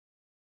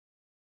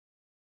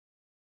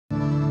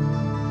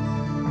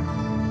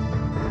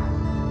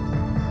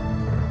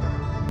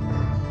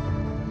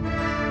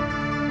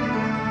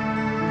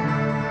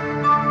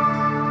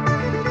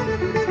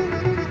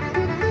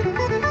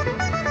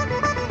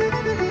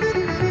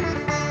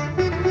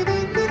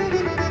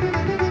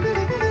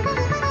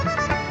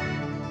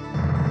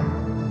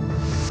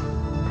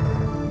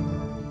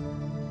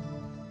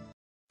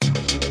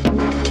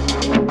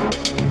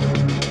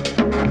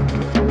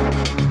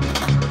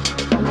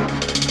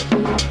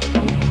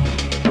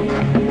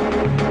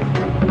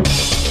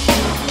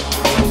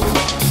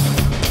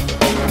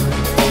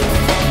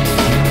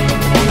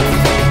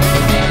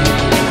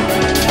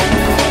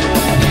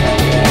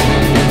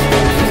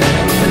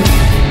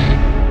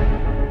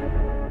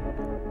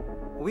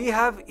we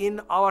have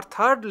in our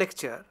third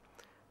lecture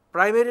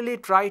primarily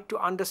tried to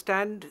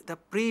understand the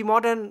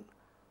pre-modern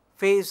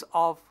phase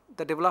of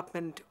the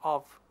development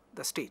of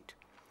the state.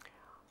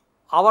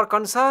 Our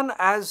concern,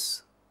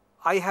 as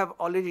I have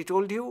already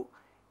told you,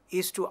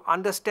 is to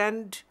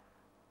understand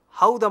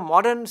how the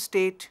modern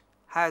state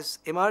has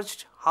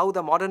emerged, how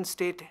the modern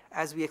state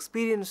as we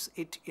experience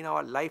it in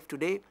our life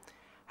today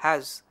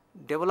has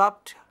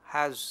developed,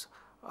 has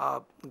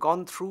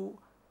gone through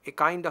a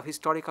kind of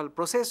historical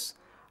process.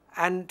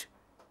 And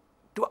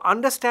to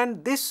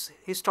understand this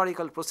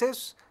historical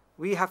process,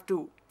 we have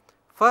to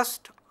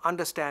first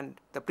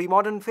understand the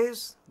pre-modern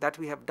phase that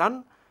we have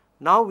done.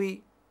 Now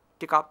we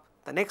take up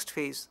the next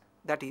phase,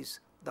 that is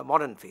the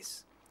modern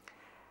phase.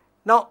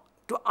 Now,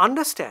 to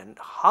understand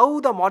how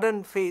the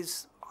modern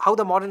phase, how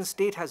the modern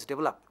state has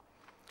developed,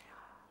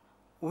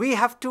 we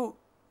have to,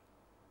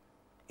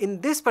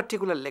 in this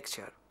particular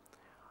lecture,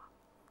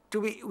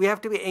 we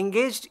have to be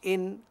engaged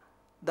in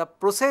the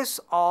process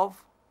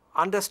of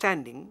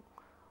understanding,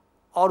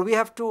 or we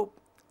have to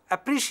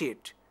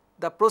appreciate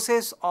the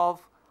process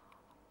of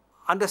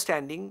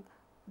understanding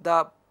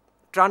the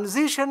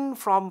transition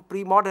from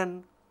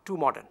pre-modern to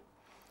modern.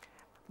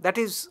 That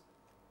is,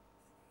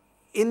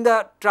 in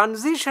the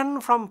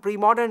transition from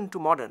pre-modern to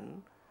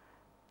modern,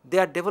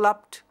 there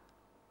developed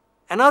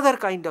another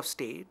kind of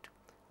state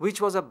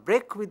which was a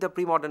break with the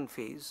pre-modern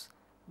phase,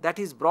 that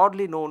is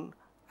broadly known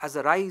as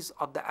the rise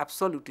of the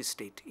absolutist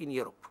state in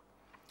Europe.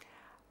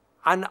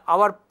 And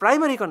our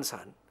primary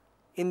concern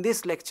in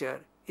this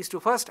lecture is to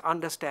first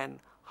understand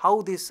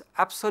how this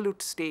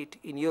absolute state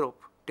in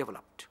Europe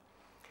developed.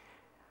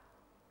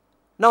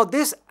 Now,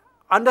 this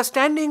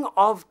understanding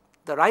of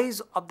the rise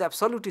of the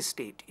absolutist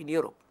state in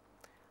Europe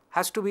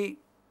has to be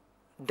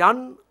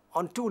done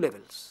on two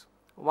levels.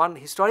 One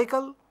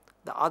historical,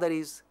 the other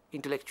is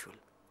intellectual.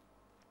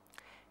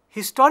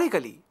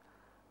 Historically,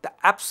 the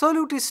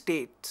absolutist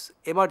state's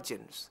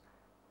emergence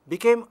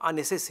became a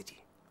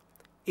necessity.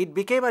 It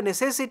became a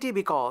necessity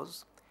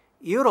because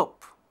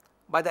Europe,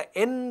 by the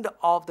end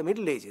of the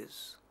Middle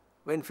Ages,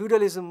 when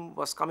feudalism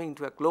was coming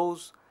to a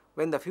close,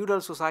 when the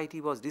feudal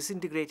society was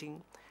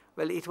disintegrating,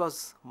 well, it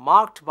was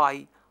marked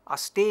by a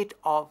state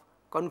of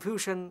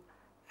confusion,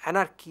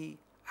 anarchy,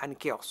 and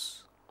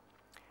chaos.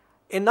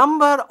 A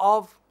number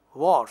of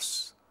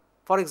wars,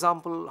 for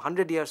example,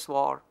 100 Years'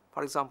 War,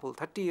 for example,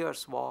 30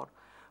 Years' War,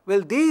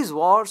 well, these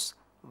wars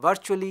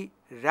virtually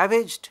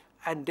ravaged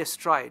and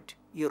destroyed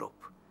Europe,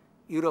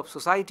 Europe's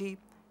society,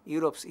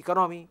 Europe's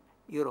economy,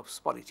 Europe's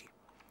polity.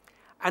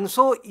 And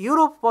so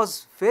Europe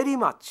was very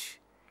much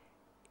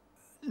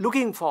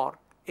looking for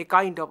a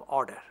kind of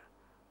order,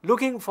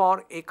 looking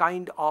for a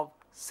kind of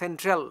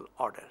central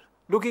order,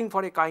 looking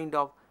for a kind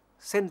of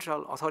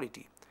central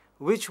authority,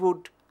 which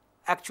would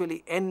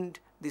actually end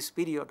this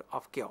period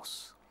of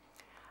chaos.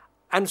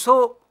 And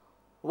so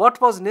what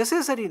was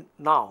necessary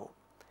now,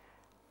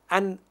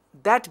 and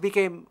that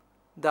became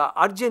the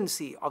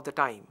urgency of the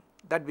time,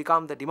 that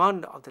became the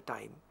demand of the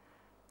time,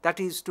 that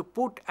is to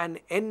put an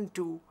end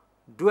to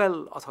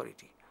dual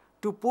authority,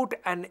 to put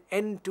an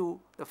end to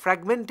the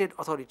fragmented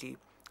authority,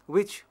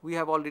 which we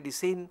have already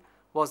seen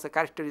was the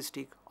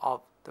characteristic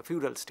of the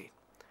feudal state.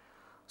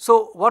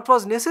 So what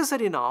was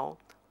necessary now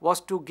was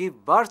to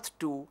give birth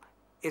to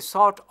a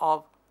sort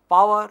of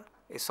power,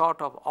 a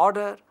sort of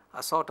order,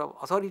 a sort of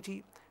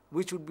authority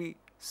which would be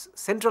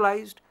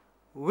centralized,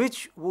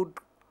 which would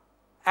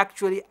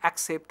actually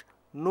accept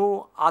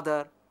no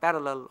other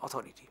parallel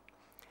authority.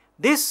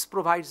 This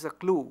provides a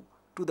clue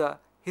to the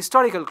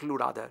historical clue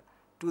rather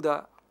to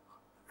the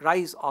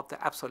rise of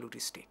the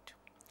absolutist state.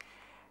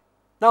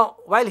 Now,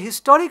 while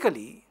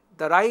historically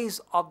the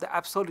rise of the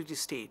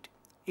absolutist state,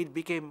 it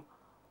became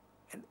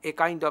a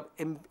kind of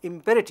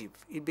imperative,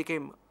 it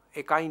became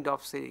a kind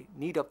of, say,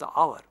 need of the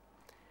hour.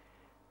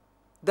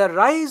 The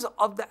rise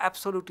of the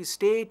absolutist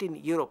state in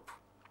Europe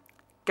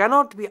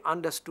cannot be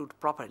understood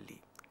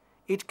properly,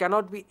 it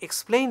cannot be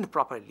explained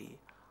properly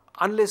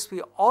unless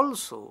we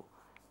also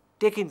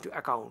take into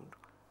account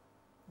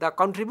the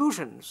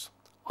contributions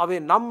of a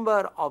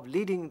number of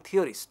leading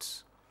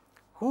theorists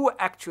who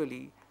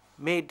actually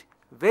made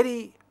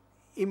very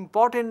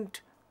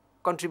important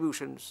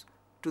contributions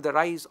to the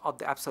rise of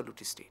the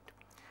absolutist state.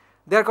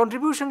 Their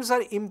contributions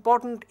are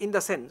important in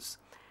the sense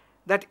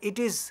that it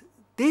is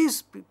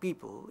these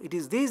people, it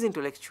is these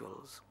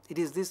intellectuals, it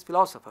is these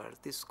philosophers,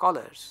 these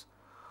scholars,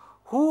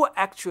 who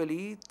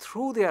actually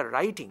through their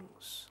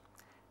writings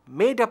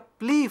made a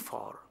plea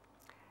for,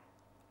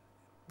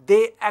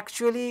 they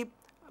actually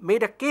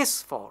made a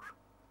case for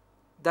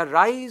the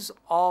rise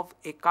of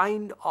a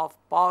kind of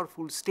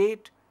powerful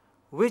state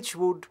which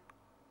would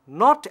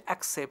not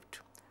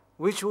accept,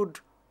 which would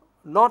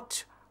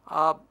not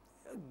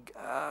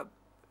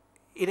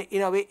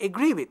in a way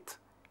agree with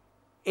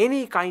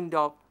any kind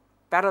of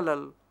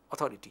parallel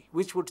authority,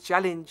 which would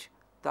challenge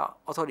the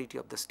authority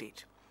of the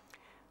state.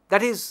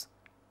 That is,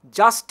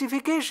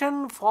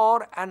 justification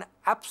for an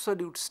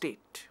absolute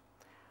state.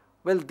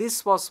 Well,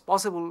 this was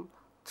possible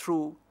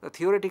through the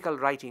theoretical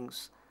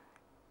writings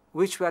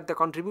which were the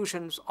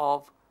contributions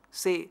of,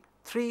 say,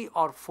 3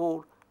 or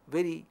 4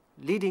 very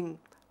leading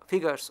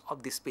figures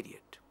of this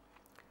period.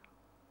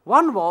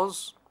 One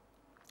was,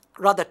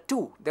 rather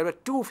two, there were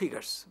two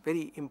figures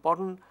very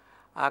important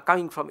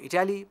coming from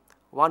Italy.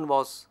 One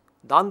was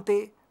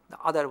Dante, the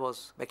other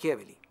was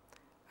Machiavelli,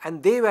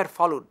 and they were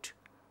followed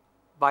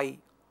by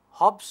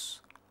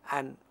Hobbes,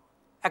 and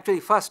actually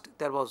first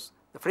there was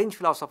the French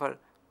philosopher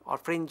or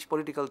French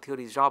political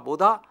theorist Jean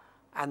Bodin,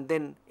 and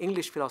then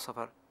English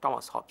philosopher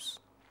Thomas Hobbes.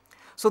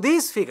 So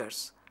these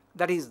figures,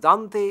 that is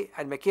Dante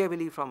and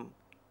Machiavelli from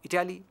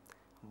Italy,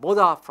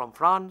 Bodin from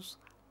France,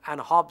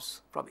 and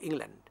Hobbes from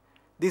England,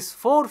 these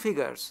four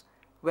figures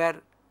were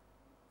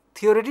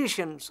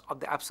theoreticians of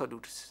the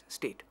absolute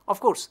state. Of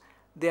course,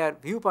 their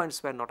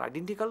viewpoints were not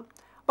identical,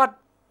 but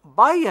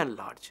by and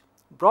large,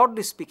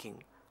 broadly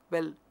speaking,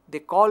 well, they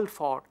called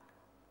for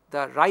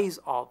the rise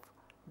of,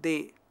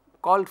 they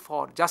called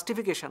for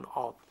justification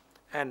of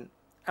an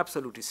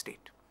absolute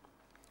state.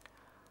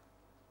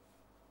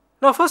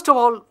 Now, first of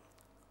all,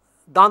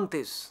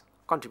 Dante's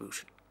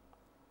contribution.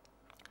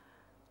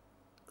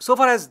 So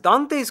far as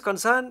Dante is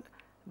concerned,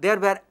 there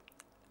were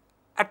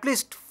at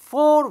least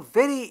four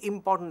very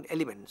important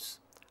elements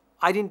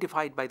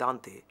identified by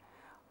Dante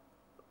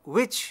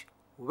which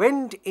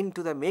went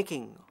into the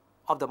making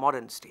of the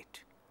modern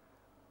state.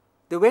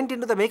 They went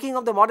into the making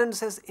of the modern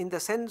state in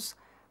the sense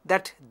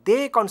that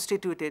they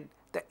constituted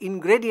the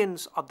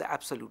ingredients of the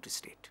absolute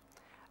state.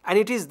 And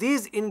it is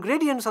these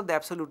ingredients of the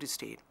absolute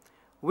state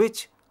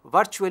which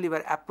virtually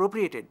were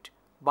appropriated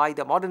by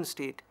the modern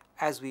state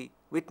as we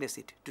witness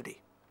it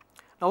today.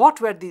 Now,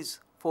 what were these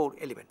four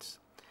elements?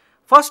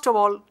 First of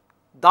all,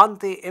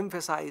 Dante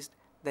emphasized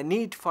the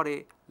need for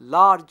a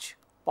large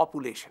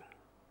population.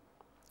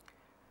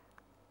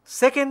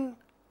 Second,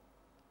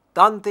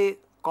 Dante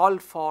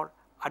called for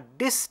a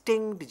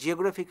distinct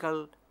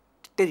geographical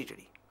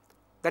territory.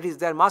 That is,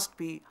 there must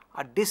be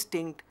a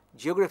distinct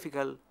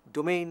geographical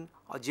domain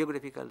or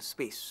geographical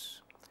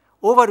space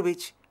over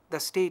which the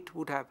state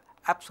would have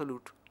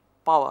absolute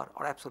power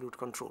or absolute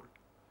control.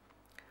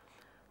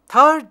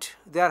 Third,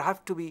 there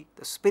have to be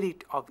the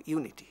spirit of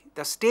unity.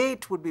 The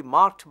state would be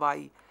marked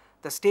by,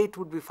 the state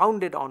would be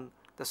founded on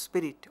the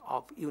spirit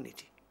of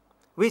unity,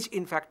 which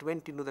in fact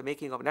went into the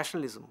making of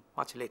nationalism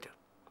much later.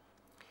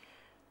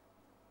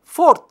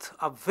 Fourth,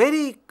 a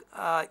very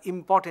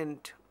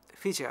important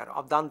feature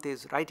of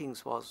Dante's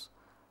writings was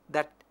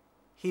that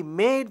he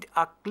made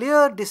a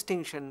clear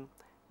distinction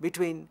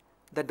between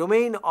the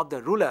domain of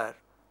the ruler,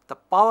 the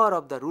power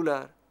of the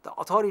ruler, the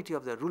authority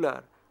of the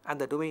ruler, and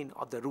the domain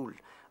of the ruled.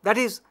 That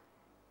is,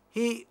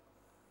 he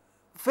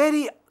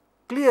very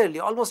clearly,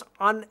 almost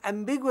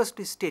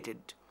unambiguously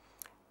stated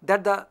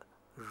that the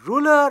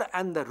ruler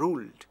and the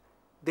ruled,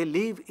 they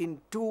live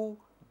in two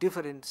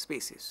different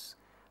spaces.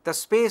 The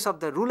space of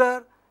the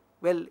ruler,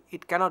 well,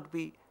 it cannot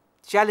be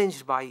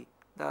challenged by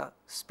the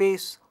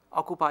space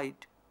occupied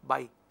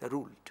by the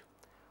ruled.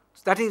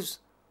 So that is,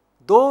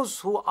 those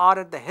who are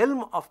at the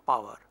helm of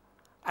power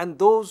and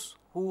those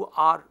who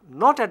are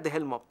not at the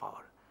helm of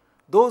power,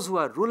 those who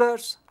are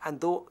rulers and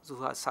those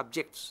who are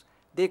subjects,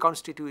 they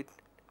constitute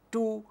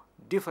two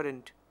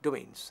different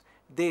domains.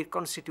 They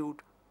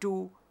constitute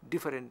two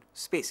different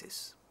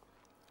spaces.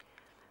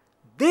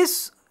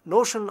 This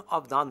notion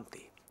of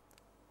Dante,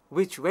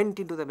 which went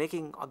into the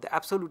making of the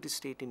absolute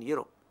state in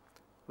Europe,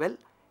 well,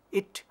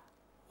 it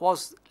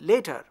was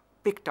later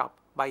picked up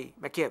by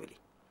Machiavelli.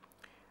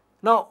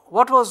 Now,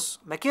 what was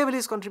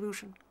Machiavelli's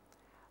contribution?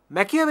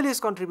 Machiavelli's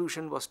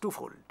contribution was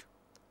twofold.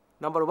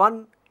 Number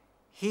one,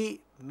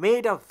 he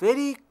made a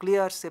very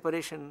clear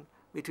separation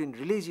between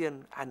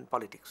religion and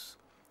politics.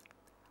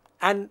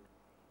 And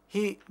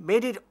he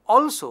made it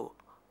also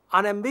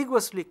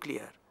unambiguously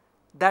clear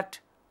that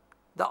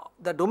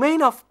the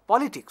domain of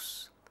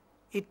politics,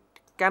 it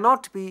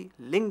cannot be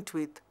linked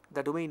with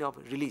the domain of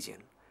religion.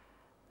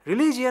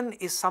 Religion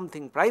is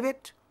something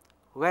private,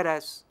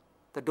 whereas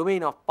the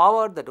domain of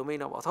power, the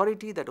domain of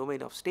authority, the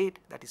domain of state,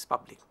 that is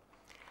public.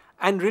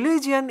 And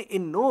religion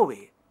in no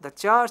way, the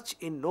church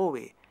in no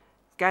way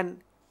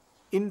can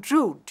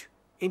intrude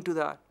into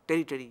the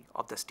territory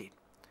of the state.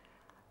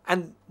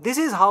 And this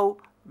is how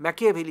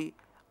Machiavelli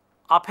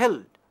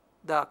upheld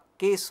the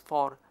case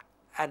for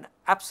an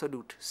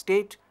absolute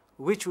state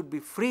which would be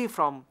free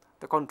from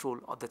the control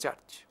of the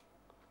church.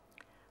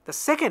 The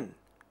second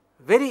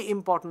very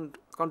important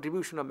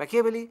contribution of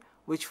Machiavelli,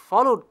 which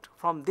followed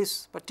from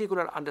this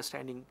particular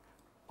understanding,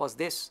 was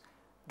this,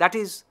 that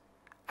is,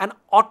 an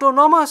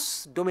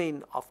autonomous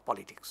domain of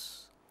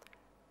politics.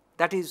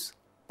 That is,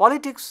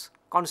 politics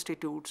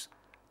constitutes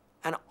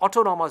an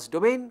autonomous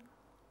domain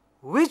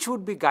which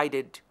would be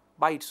guided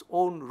by its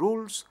own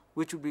rules,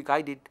 which would be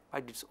guided by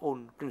its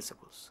own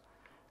principles.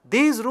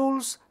 These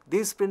rules,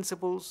 these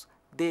principles,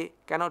 they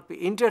cannot be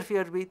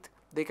interfered with,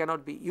 they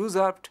cannot be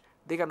usurped,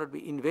 they cannot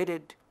be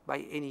invaded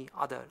by any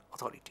other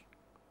authority.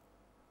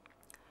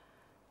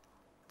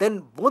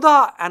 Then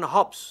Bodin and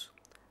Hobbes,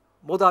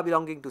 Bodin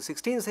belonging to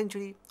 16th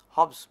century,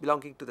 Hobbes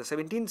belonging to the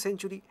 17th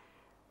century,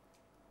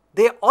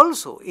 they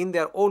also in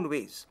their own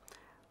ways,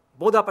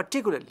 Bodin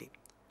particularly,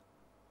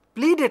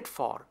 pleaded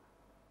for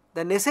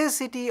the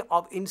necessity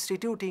of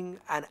instituting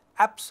an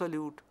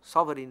absolute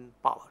sovereign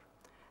power.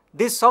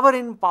 This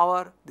sovereign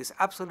power, this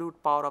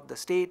absolute power of the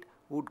state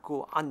would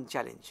go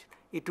unchallenged.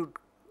 It would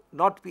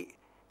not be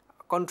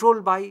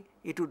controlled by,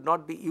 it would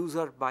not be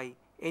usurped by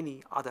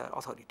any other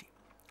authority.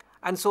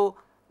 And so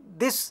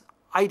this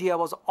idea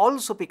was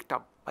also picked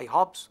up by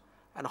Hobbes,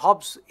 and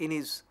Hobbes in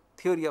his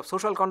theory of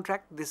social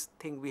contract, this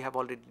thing we have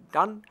already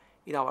done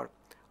in our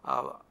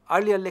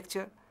earlier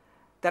lecture,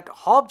 that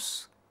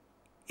Hobbes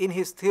in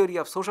his theory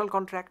of social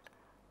contract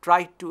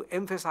tried to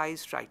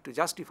emphasize, tried to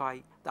justify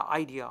the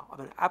idea of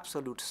an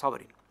absolute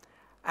sovereign.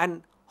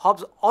 And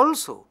Hobbes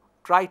also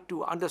tried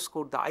to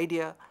underscore the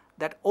idea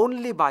that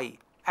only by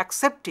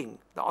accepting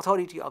the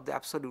authority of the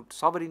absolute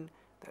sovereign,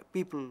 the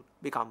people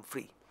become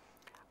free.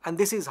 And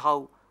this is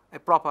how a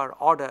proper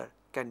order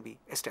can be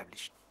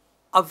established.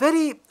 A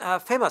very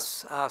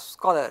famous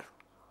scholar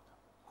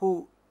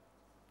who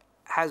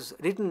has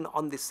written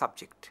on this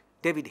subject,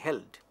 David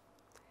Held,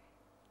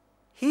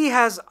 he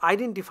has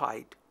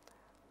identified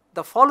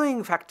the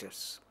following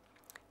factors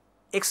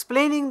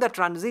explaining the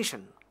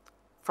transition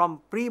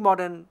from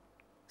pre-modern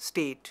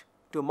state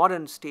to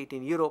modern state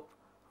in Europe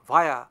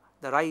via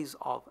the rise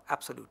of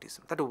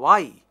absolutism. That is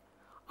why,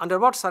 under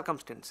what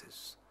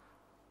circumstances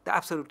the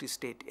absolutist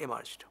state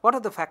emerged. What are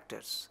the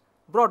factors,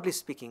 broadly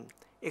speaking,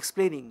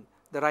 explaining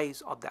the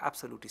rise of the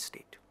absolutist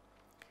state?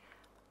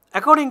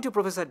 According to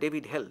Professor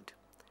David Held,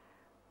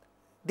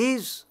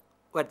 these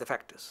were the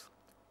factors.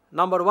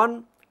 Number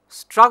one,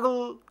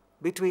 struggle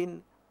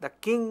between the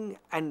king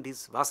and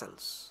his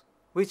vassals,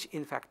 which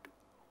in fact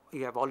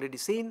we have already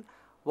seen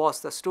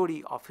was the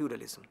story of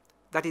feudalism.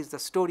 That is the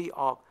story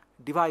of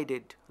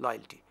divided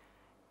loyalty.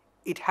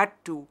 It had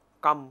to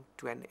come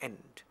to an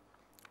end.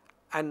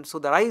 And so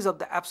the rise of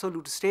the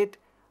absolute state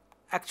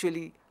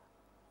actually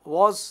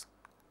was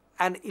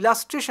an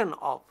illustration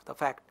of the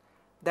fact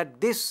that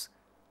this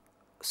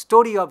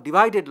story of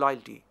divided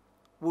loyalty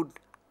would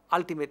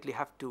ultimately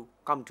have to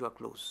come to a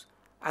close.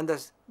 And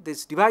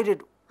this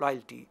divided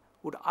loyalty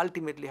would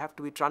ultimately have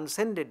to be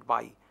transcended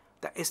by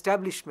the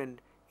establishment,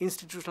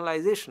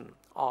 institutionalization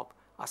of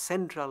a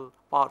central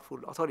powerful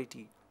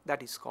authority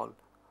that is called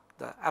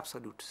the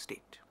absolute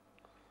state.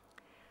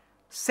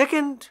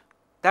 Second,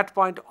 that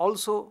point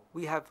also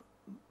we have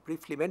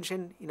briefly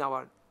mentioned in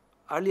our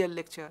earlier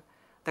lecture,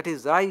 that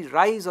is the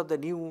rise of the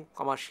new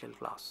commercial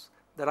class,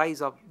 the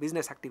rise of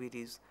business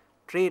activities,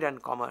 trade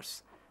and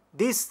commerce.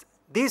 These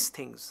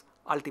things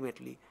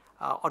ultimately,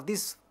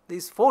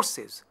 these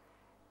forces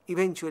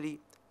eventually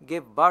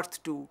gave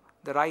birth to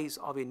the rise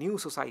of a new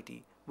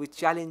society which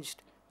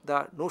challenged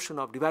the notion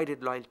of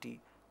divided loyalty,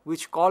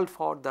 which called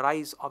for the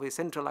rise of a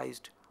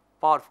centralized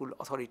powerful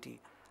authority,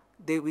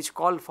 which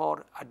called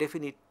for a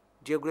definite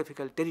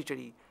geographical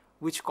territory,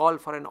 which called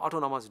for an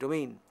autonomous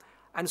domain.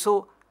 And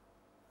so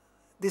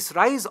this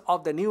rise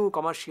of the new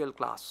commercial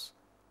class,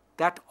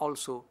 that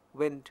also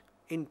went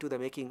into the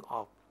making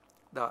of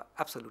the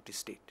absolutist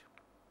state.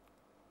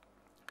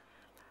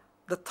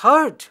 The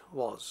third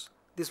was,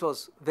 this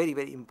was very,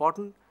 very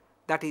important,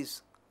 that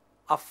is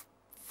a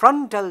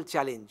frontal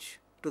challenge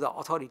to the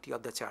authority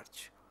of the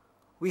church.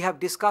 We have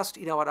discussed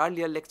in our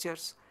earlier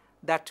lectures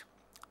that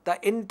the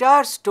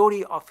entire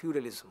story of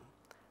feudalism,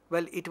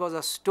 well, it was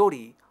a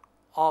story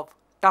of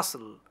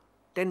tussle,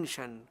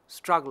 tension,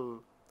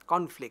 struggle,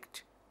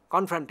 conflict,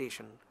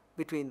 confrontation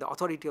between the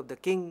authority of the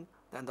king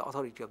and the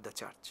authority of the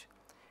church.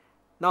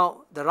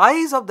 Now, the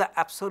rise of the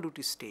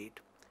absolutist state,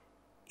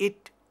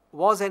 it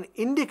was an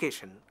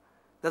indication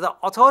that the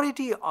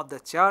authority of the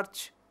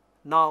church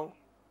now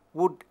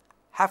would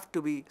have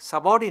to be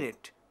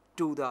subordinate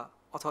to the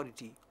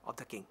authority of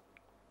the king.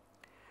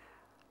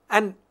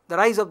 And the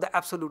rise of the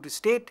absolute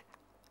state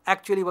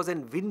actually was a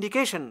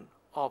vindication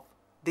of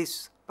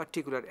this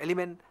particular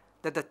element,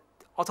 that the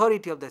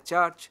authority of the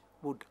church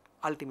would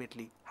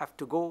ultimately have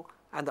to go,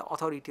 and the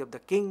authority of the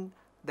king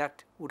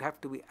that would have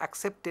to be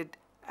accepted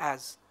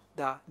as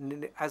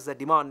the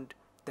demand,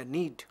 the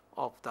need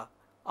of the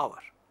hour.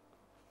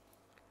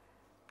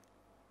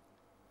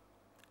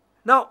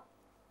 Now,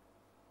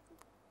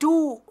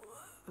 two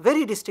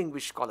very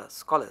distinguished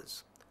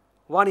scholars,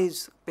 one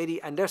is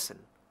Perry Anderson,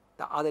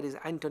 the other is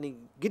Anthony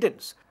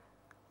Giddens.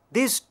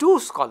 These two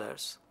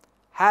scholars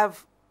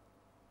have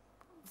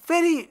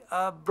very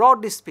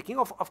broadly speaking,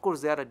 of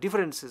course there are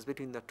differences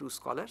between the two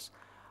scholars,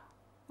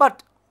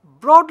 but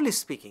broadly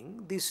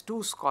speaking these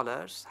two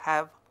scholars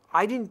have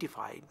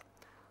identified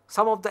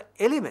some of the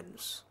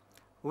elements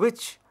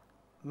which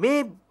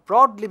may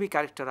broadly be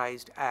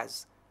characterized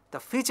as the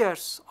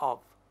features of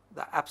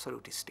the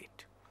absolute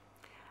state.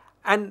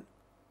 And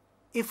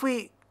if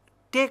we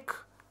take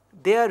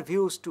their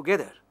views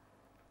together,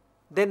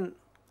 then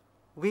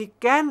we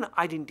can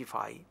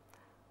identify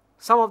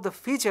some of the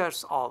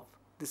features of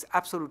this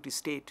absolute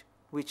state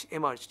which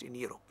emerged in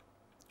Europe.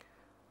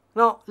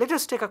 Now, let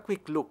us take a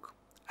quick look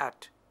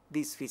at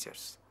these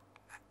features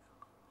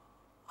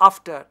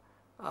after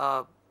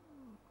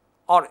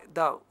or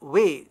the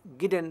way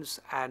Giddens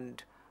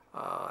and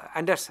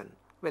Anderson,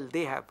 well,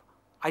 they have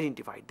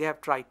identified, they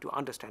have tried to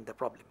understand the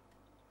problem.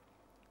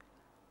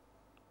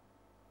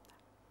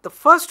 The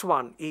first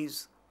one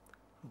is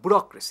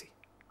bureaucracy.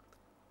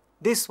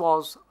 This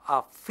was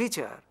a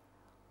feature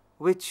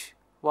which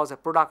was a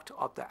product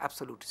of the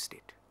absolute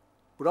state.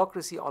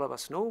 Bureaucracy, all of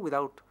us know,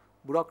 without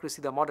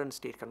bureaucracy the modern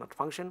state cannot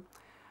function.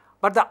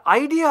 But the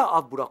idea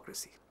of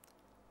bureaucracy,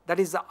 that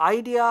is the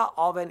idea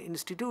of an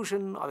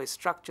institution, of a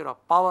structure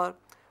of power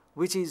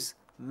which is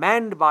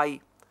manned by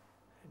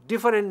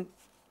different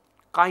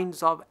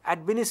kinds of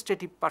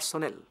administrative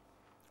personnel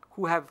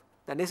who have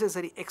the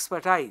necessary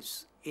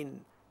expertise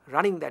in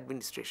running the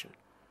administration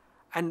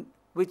and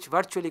which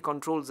virtually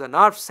controls the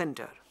nerve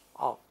center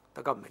of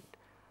the government.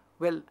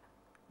 Well,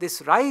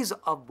 this rise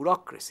of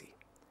bureaucracy,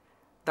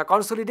 the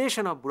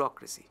consolidation of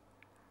bureaucracy,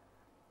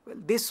 well,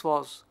 this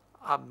was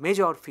a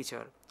major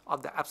feature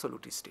of the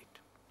absolute state.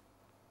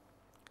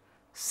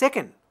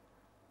 Second,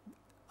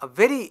 a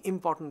very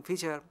important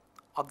feature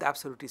of the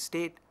absolute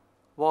state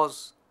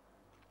was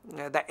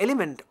the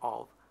element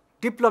of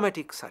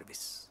diplomatic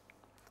service.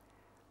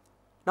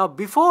 Now,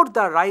 before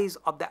the rise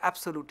of the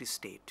absolute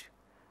state,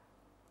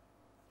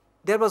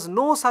 there was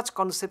no such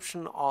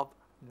conception of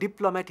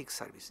diplomatic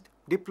service.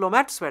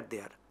 Diplomats were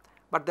there,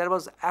 but there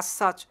was as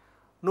such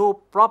no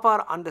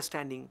proper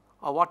understanding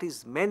of what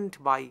is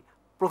meant by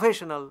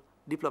professional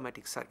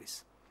diplomatic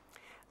service.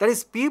 That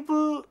is,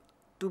 people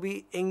to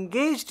be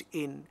engaged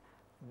in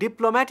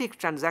diplomatic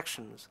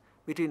transactions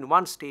between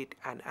one state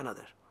and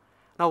another.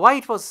 Now, why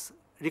it was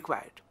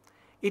required?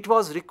 It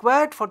was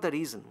required for the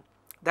reason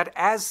that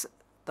as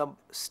the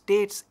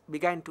states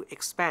began to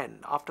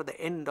expand after the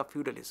end of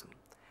feudalism,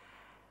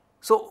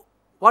 so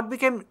what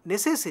became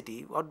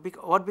necessity, what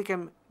became what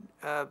became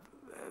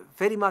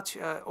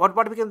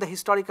the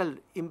historical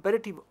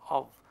imperative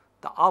of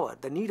the hour,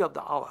 the need of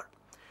the hour,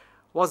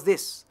 was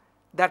this,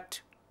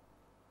 that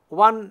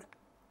one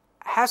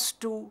has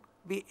to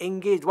be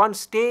engaged, one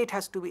state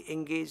has to be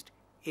engaged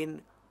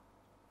in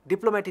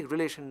diplomatic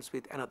relations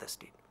with another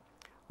state.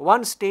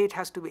 One state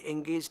has to be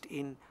engaged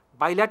in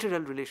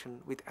bilateral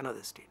relation with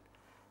another state.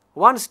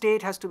 One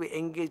state has to be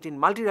engaged in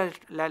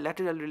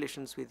multilateral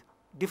relations with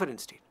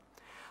different states.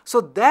 So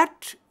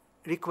that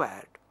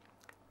required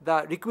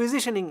the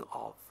requisitioning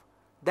of,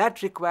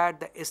 that required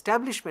the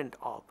establishment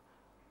of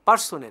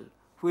personnel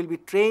who will be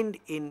trained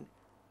in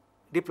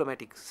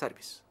diplomatic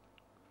service.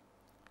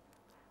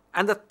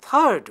 And the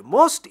third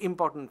most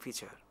important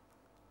feature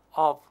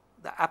of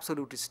the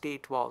absolute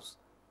state was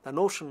the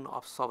notion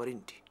of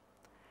sovereignty.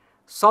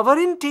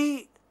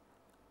 Sovereignty,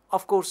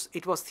 of course,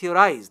 it was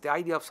theorized, the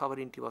idea of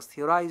sovereignty was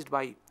theorized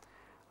by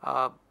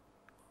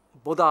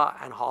Bodin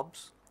and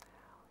Hobbes.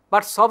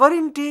 But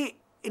sovereignty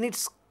in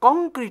its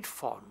concrete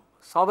form,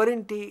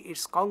 sovereignty,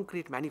 its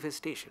concrete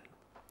manifestation,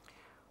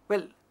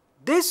 well,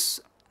 this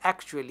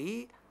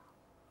actually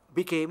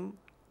became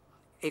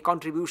a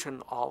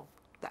contribution of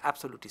the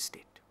absolute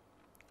state.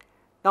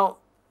 Now,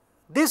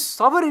 this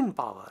sovereign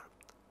power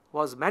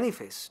was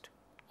manifest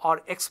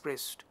or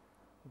expressed,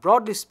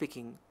 broadly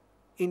speaking,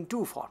 in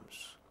two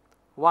forms,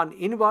 one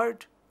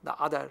inward, the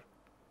other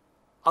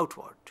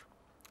outward.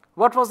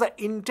 What was the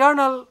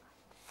internal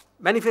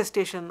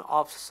manifestation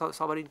of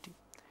sovereignty?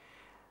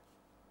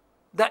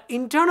 The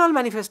internal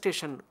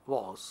manifestation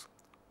was,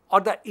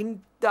 or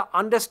the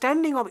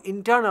understanding of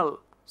internal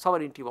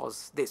sovereignty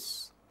was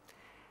this,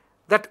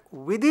 that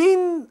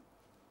within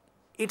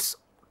its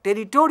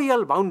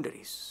territorial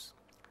boundaries,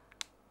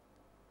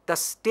 the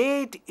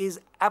state is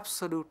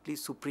absolutely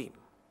supreme.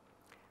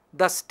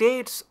 The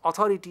state's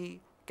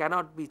authority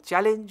cannot be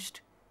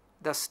challenged,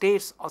 the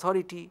state's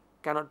authority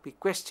cannot be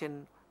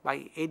questioned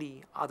by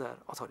any other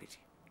authority.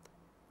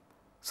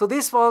 So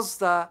this was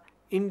the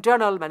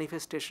internal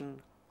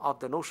manifestation of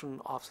the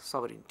notion of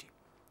sovereignty.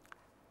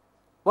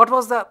 What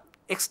was the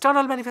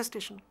external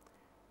manifestation?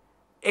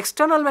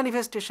 External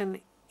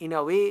manifestation, in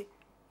a way,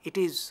 it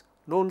is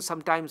known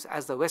sometimes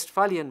as the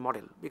Westphalian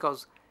model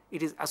because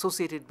it is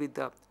associated with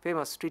the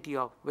famous Treaty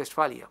of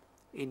Westphalia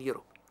in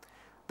Europe.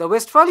 The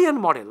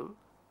Westphalian model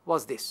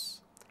was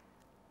this,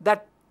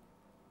 that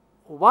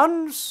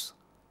once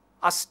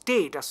a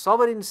state, a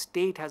sovereign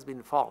state has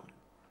been formed,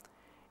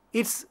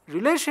 its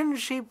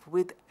relationship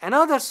with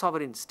another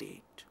sovereign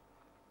state,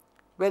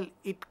 well,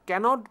 it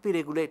cannot be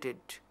regulated,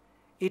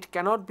 it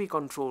cannot be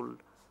controlled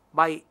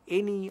by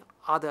any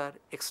other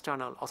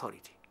external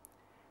authority.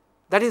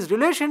 That is,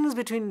 relations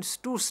between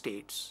two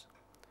states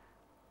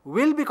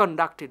will be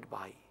conducted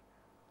by,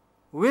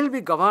 will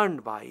be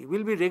governed by,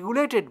 will be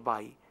regulated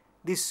by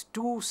these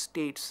two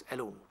states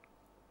alone.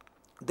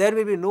 There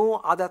will be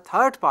no other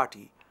third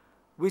party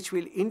which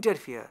will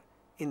interfere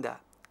in the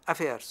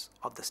affairs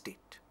of the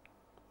state.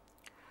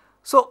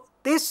 So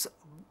this,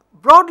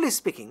 broadly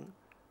speaking,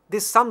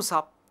 this sums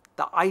up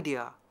the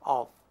idea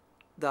of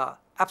the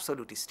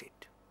absolute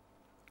state.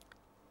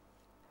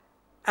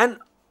 And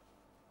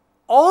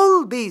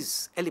all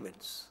these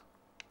elements,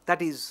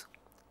 that is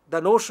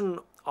the notion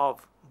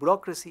of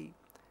bureaucracy,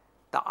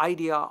 the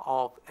idea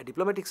of a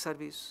diplomatic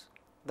service,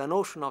 the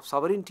notion of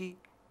sovereignty,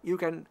 you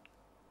can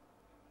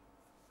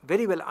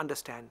very well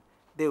understand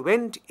they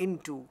went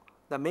into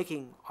the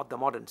making of the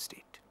modern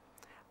state.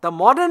 The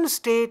modern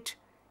state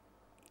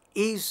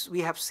is,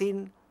 we have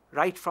seen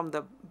right from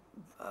the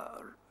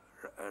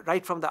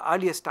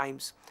earliest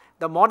times,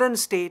 the modern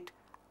state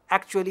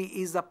actually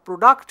is the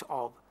product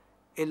of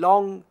a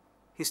long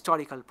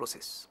historical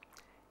process.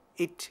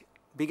 It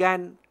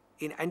began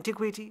in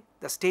antiquity,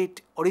 the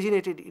state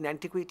originated in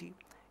antiquity,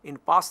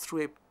 passed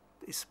through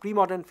its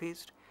pre-modern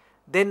phase,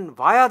 then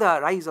via the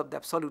rise of the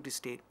absolutist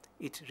state,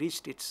 it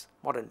reached its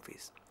modern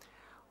phase.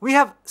 We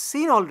have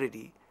seen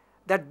already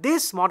that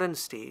this modern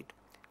state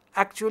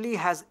actually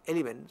has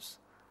elements,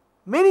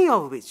 many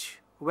of which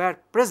were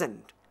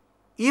present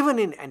even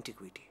in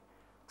antiquity.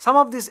 Some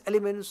of these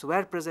elements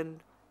were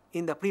present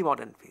in the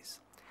pre-modern phase,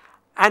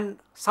 and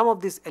some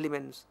of these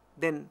elements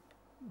then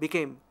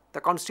became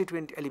the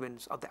constituent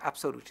elements of the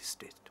absolutist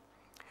state.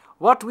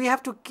 What we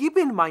have to keep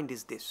in mind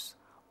is this: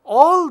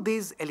 all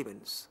these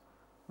elements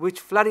which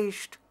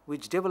flourished,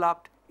 which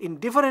developed in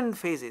different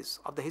phases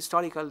of the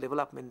historical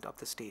development of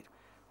the state,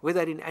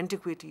 whether in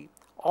antiquity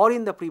or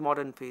in the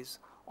pre-modern phase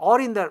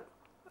or in the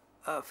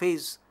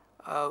phase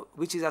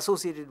which is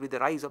associated with the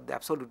rise of the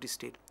absolutist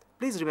state,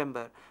 please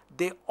remember,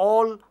 they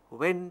all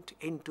went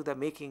into the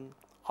making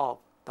of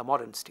the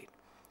modern state.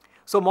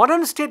 So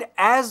modern state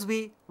as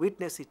we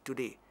witness it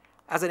today,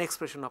 as an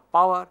expression of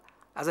power,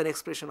 as an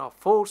expression of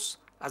force,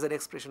 as an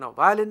expression of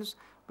violence,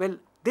 well,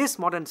 this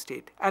modern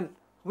state, and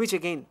which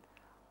again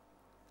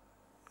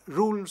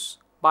rules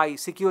by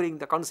securing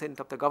the consent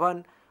of the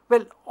governed,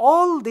 well,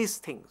 all these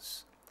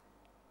things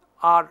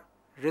are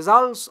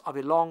results of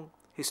a long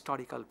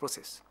historical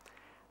process.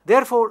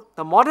 Therefore,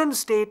 the modern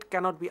state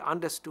cannot be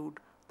understood,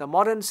 the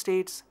modern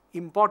state's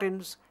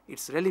importance,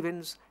 its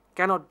relevance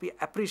cannot be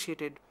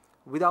appreciated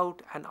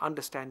without an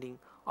understanding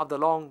of the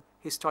long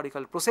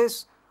historical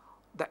process,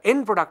 the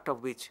end product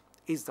of which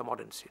is the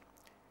modern state.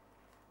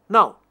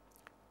 Now,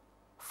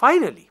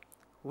 finally,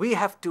 we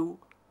have to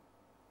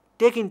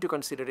take into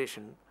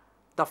consideration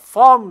the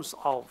forms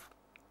of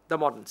the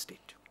modern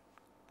state.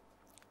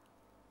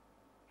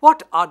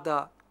 What are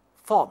the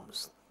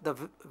forms, the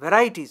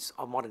varieties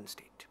of modern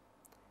state?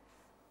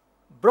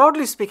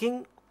 Broadly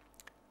speaking,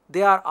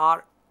 there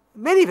are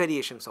many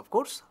variations, of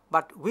course,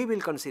 but we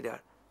will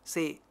consider,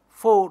 say,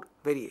 4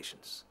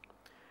 variations.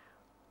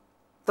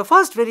 The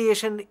first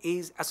variation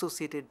is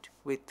associated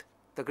with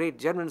the great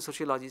German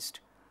sociologist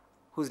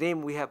whose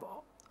name we have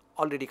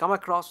already come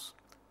across,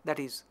 that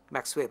is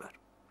Max Weber.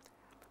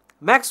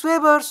 Max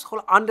Weber's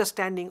whole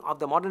understanding of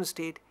the modern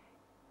state,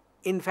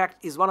 in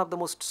fact, is one of the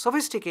most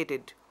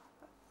sophisticated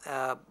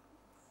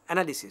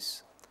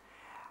analysis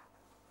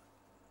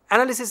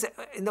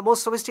in the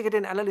most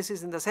sophisticated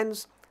analysis, in the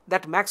sense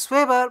that Max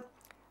Weber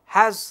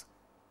has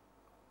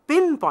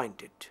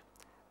pinpointed,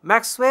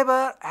 Max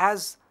Weber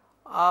has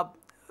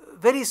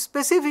very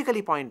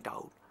specifically pointed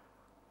out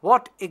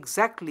what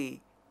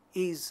exactly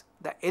is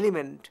the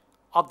element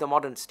of the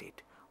modern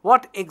state,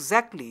 what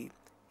exactly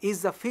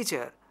is the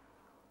feature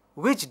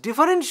which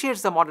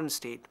differentiates the modern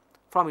state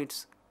from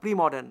its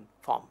pre-modern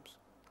forms.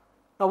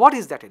 Now, what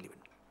is that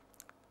element?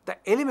 The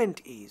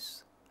element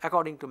is,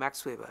 according to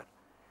Max Weber,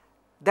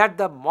 that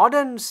the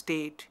modern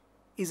state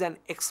is an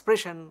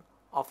expression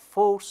of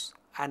force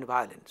and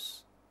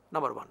violence,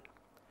 number 1.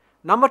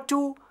 Number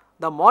 2,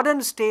 the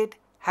modern state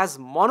has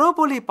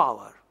monopoly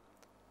power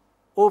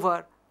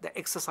over the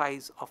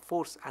exercise of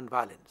force and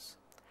violence.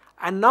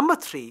 And number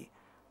 3,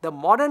 the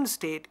modern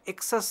state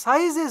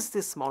exercises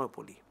this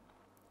monopoly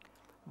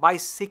by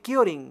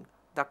securing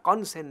the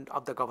consent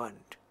of the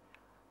governed,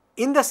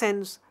 in the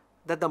sense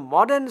that the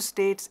modern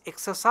state's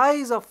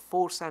exercise of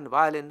force and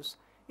violence,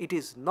 it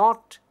is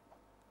not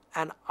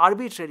an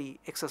arbitrary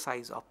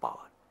exercise of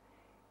power.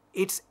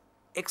 Its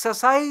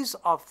exercise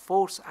of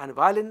force and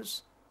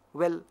violence,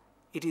 well,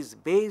 it is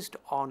based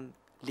on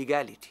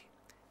legality.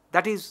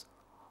 That is,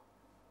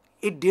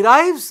 it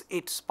derives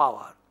its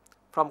power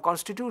from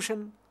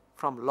constitution,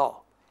 from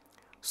law.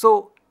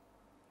 So,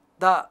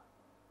 the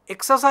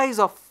exercise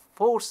of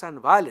force and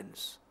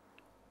violence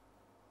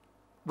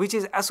which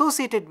is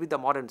associated with the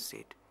modern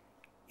state,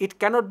 it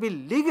cannot be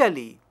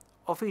legally,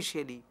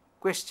 officially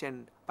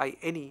questioned by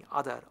any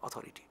other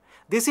authority.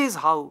 This is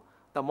how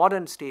the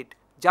modern state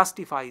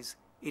justifies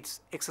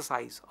its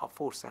exercise of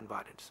force and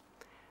violence.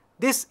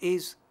 This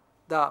is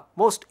the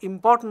most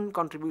important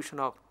contribution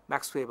of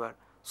Max Weber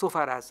so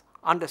far as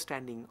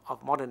understanding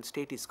of modern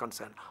state is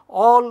concerned.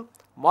 All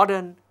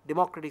modern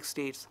democratic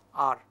states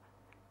are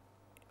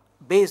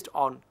based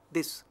on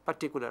this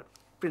particular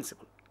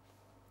principle.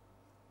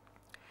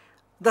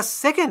 The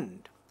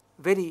second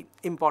very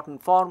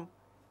important form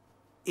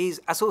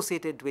is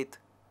associated with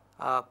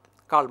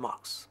Karl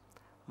Marx.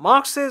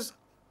 Marx's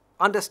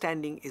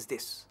understanding is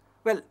this.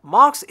 Well,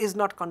 Marx is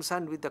not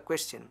concerned with the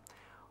question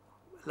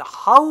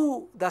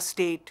how the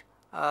state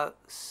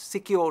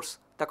secures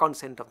the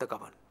consent of the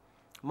governed.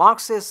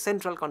 Marx's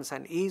central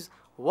concern is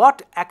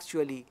what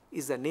actually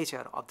is the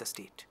nature of the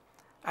state.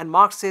 And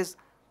Marx's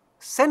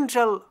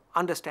central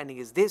understanding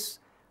is this,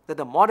 that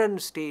the modern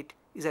state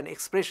is an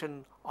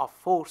expression of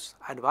force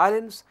and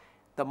violence.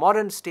 The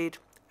modern state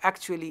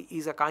actually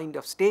is a kind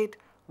of state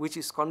which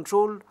is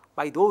controlled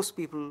by those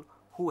people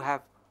who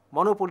have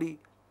monopoly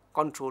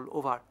control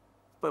over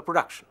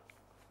production.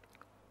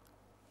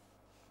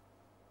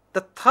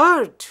 The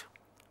third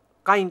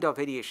kind of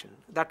variation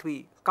that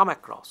we come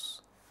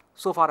across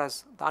so far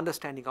as the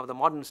understanding of the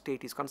modern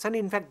state is concerned,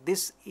 in fact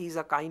this is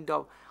a kind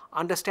of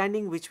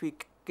understanding which we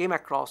came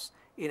across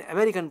in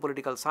American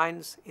political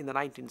science in the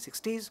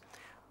 1960s,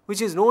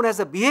 which is known as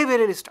the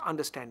behavioralist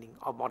understanding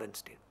of modern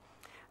state.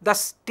 The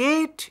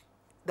state,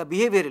 the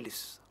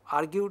behavioralists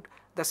argued,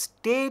 the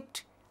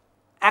state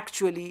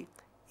actually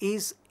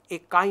is a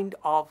kind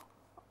of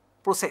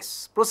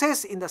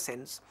process in the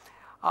sense,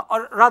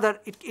 or rather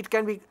it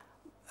can be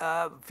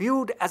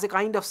viewed as a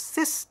kind of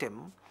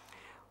system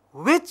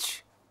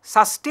which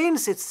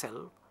sustains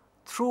itself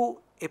through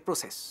a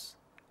process.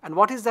 And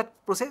what is that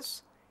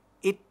process?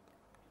 It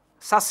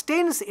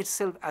sustains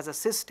itself as a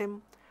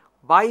system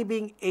by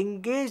being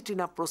engaged in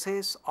a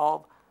process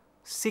of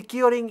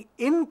securing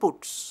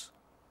inputs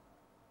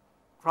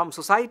from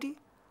society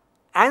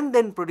and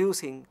then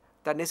producing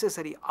the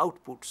necessary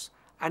outputs,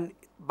 and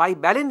by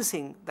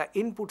balancing the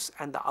inputs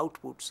and the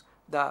outputs,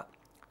 the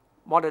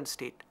modern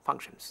state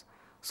functions.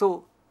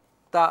 So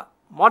the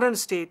modern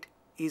state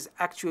is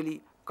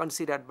actually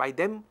considered by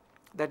them,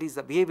 that is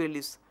the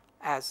behavioralists,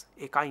 as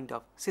a kind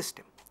of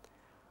system.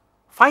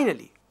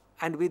 Finally,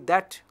 and with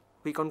that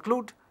we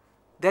conclude,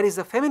 there is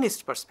a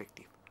feminist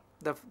perspective.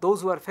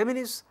 Those who are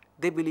feminists,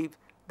 they believe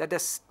that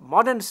the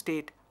modern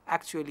state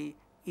actually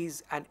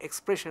is an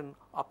expression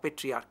of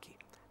patriarchy.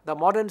 The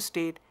modern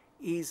state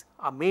is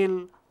a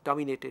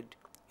male-dominated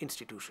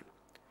institution.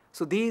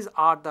 So these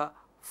are the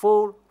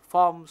four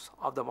forms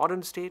of the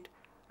modern state,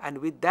 and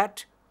with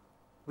that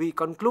we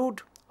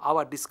conclude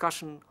our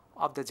discussion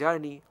of the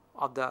journey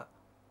of the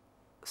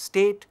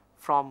state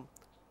from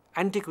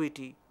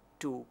antiquity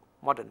to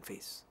modern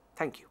phase.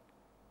 Thank you.